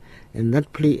need and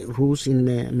that play roles in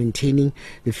maintaining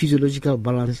the physiological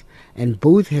balance, and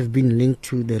both have been linked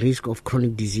to the risk of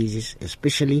chronic diseases,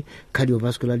 especially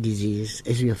cardiovascular diseases,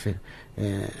 as we have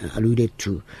alluded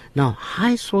to. Now,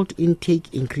 high salt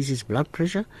intake increases blood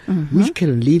pressure, which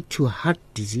can lead to heart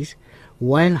disease,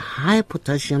 while high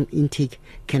potassium intake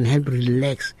can help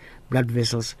relax blood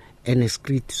vessels and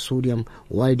excrete sodium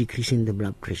while decreasing the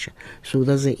blood pressure. So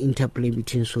there's an interplay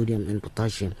between sodium and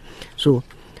potassium. So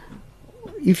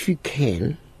if you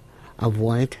can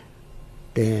avoid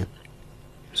the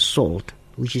salt,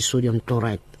 which is sodium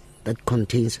chloride, that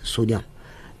contains sodium,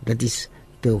 that is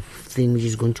the thing which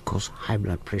is going to cause high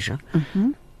blood pressure,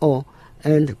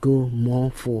 and go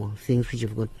more for things which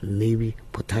have got maybe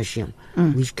potassium,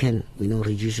 which can,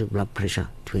 reduce your blood pressure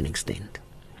to an extent.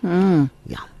 Yeah.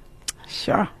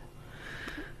 Sure.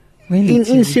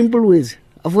 In simple ways,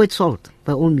 avoid salt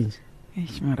by all means.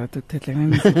 It's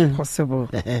possible.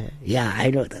 Yeah,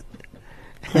 I know that.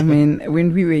 I mean,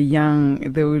 when we were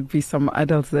young, there would be some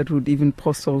adults that would even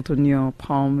pour salt on your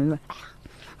palm.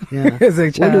 Yeah. As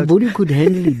a child. Well, the body could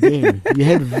handle it then. You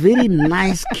had very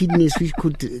nice kidneys which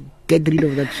could get rid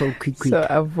of that salt quick. So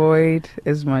avoid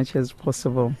as much as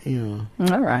possible. Yeah.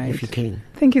 All right. If you can.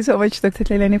 Thank you so much, Dr.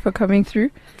 Tlailani, for coming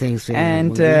through. Thanks.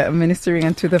 And ministering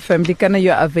unto the family. Kana,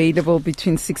 you're available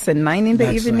between 6 and 9 in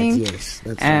the evening. Right, yes,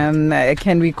 that's right.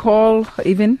 Can we call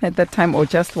even at that time or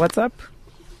just WhatsApp?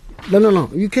 No.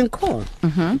 You can call.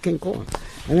 You can call.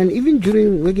 And then even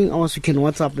during working hours, you can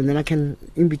WhatsApp, and then I can,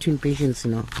 in between patients,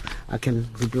 I can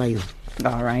reply you.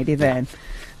 All righty then.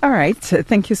 All right.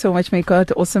 Thank you so much. May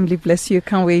God awesomely bless you.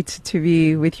 Can't wait to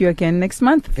be with you again next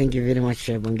month. Thank you very much,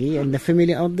 Bongi, and the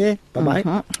family out there.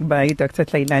 Bye-bye. Bye, Dr.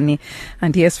 Tlailani.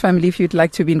 And yes, family, if you'd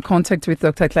like to be in contact with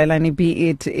Dr. Tlailani,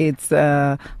 be it's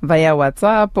via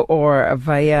WhatsApp or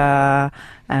via...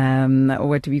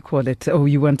 what do we call it? Oh,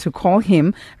 you want to call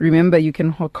him? Remember, you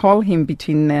can call him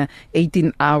between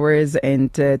 18 hours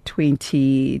and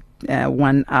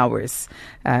 21 hours.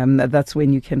 That's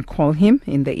when you can call him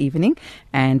in the evening.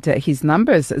 And his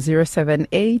number is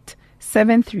 078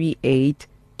 738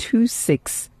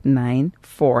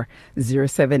 2694.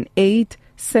 078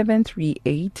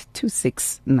 738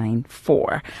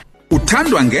 2694.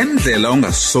 Uthandwa ngendlela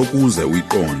ongasokuze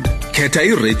uyiqonde. Khetha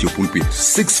iRadio Pulpit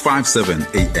 657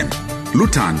 AM.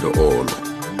 Luthando Olo.